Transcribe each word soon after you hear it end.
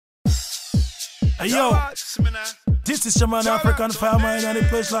Hey yo, this is your man African Fireman and the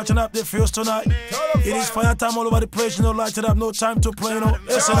place lighting up the fields tonight. It is fire time all over the place, you know, light it up, no time to play, no.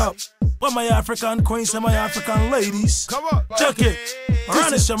 Listen up. Well, my African queens and my African ladies, check it.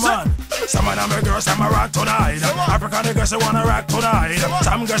 Run it, your man. Some of them girls, some are rock tonight. African girls, they wanna rock tonight.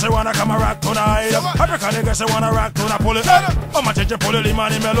 Some girls, they wanna come and rock tonight. African girls, they wanna rock tonight. Pull it. Oh, my change, pull it, the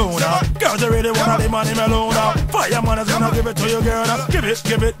money melona. Girls, they really wanna the money melona. Fireman is gonna give it to you, girl. Give it,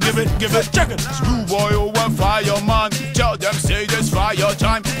 give it, give it, give it. Check it. Schoolboy over fireman, tell them say this fire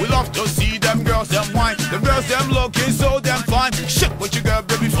time. We love to see them girls, them wine. Them girls, them looking so damn fine. Shit what you girl,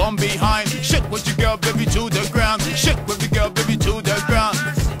 baby, from behind. Shit what you girl, baby, to the ground. Shit what you girl, baby, to the ground.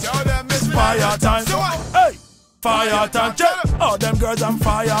 Tell them it's Fire time. Hey, fire time. Check. Oh, them girls, I'm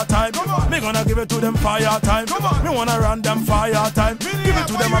fire time. Me gonna give it to them fire time. Me wanna run them fire time. Give it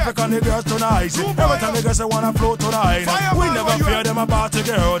to them African girls tonight. Every time the girls they wanna flow tonight. We never fear them about a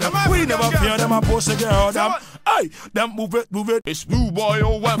girl. We never fear them about a girl. Hey, them move it, move it. It's schoolboy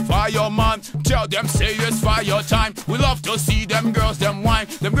over fireman. Tell them say it's fire time. We love to see them girls, them wine.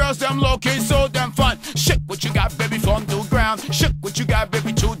 Them girls, them looking so damn fun. Shit what you got, baby, from the ground. Shit what you got,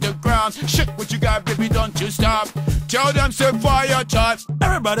 baby, to the ground. Shit what you got, baby, don't you stop. Tell them say fire time.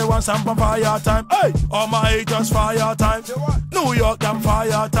 Everybody wants some fire time. Hey, all my haters fire time. New York, them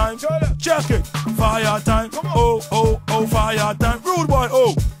fire time. Check it, fire time. Oh, oh, oh, fire time. Rude boy,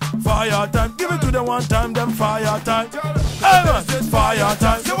 oh. Fire time, give it to them one time, them fire time. Hey man, fire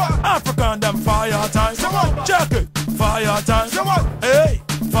time. African, them fire time. Check it, fire time. Hey,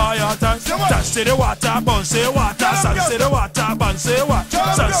 fire time. Touch to the water, bounce the water. Sun to the water, bounce the water.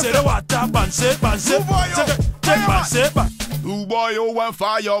 Sun to the water, bounce it, bounce it. Check, bounce it, bounce. Schoolboy over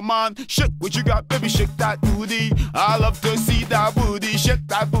fireman, shake what you got, baby, shake that booty. I love to see that booty, shake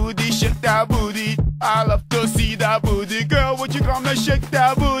that booty, shake that booty. I love to see that booty, girl, would you come and shake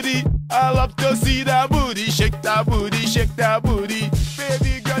that booty? I love to see that booty, shake that booty, shake that booty.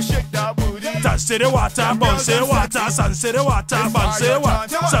 Baby girl, shake that booty. Touch to the water, bounce the water. Sun to the water, bounce the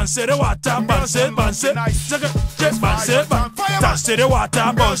water. Sun to the water, bounce it, bounce it. Check, bounce it, bounce. Touch to the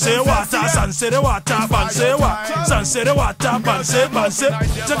water, bounce the water. Sun to the water, bounce the water. Sun to the water, bounce it, bounce it.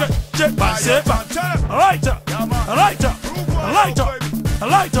 Check, bounce it, bounce. Light up, light up, light up,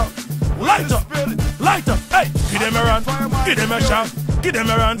 light up, light up, light up. Hey, give them a run, give them a shot, give them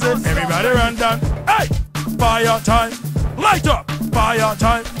a run. Everybody run down. Hey, fire time, light up, fire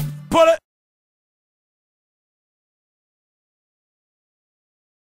time.